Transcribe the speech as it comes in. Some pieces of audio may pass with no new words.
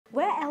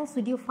Where else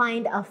would you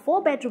find a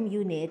 4-bedroom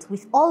unit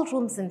with all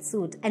rooms en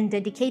suite and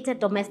dedicated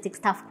domestic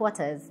staff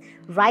quarters?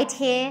 Right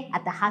here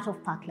at the heart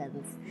of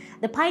Parklands.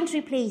 The Pine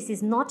Tree Place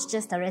is not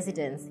just a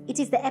residence, it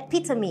is the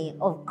epitome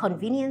of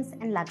convenience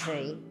and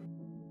luxury.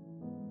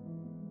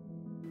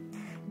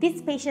 This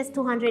spacious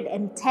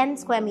 210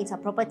 square meter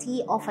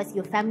property offers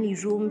your family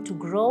room to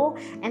grow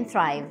and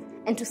thrive.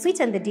 And to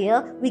sweeten the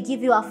deal, we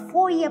give you a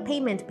 4-year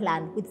payment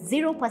plan with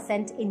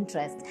 0%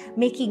 interest,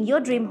 making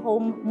your dream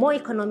home more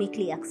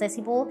economically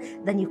accessible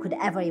than you could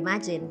ever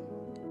imagine.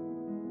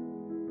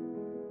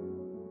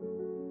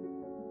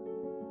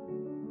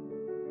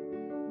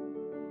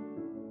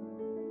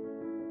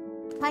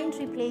 Pine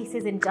Tree Place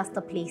isn't just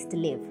a place to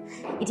live.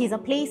 It is a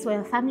place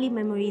where family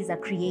memories are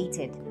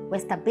created, where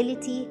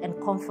stability and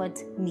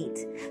comfort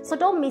meet. So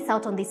don't miss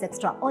out on this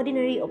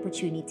extraordinary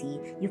opportunity.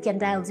 You can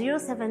dial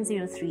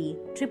 0703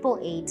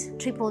 888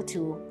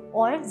 222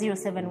 or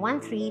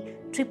 0713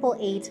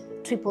 888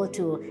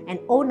 222 and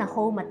own a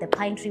home at the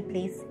Pine Tree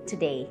Place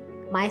today.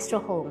 Maestro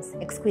Homes,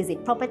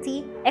 exquisite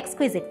property,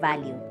 exquisite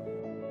value.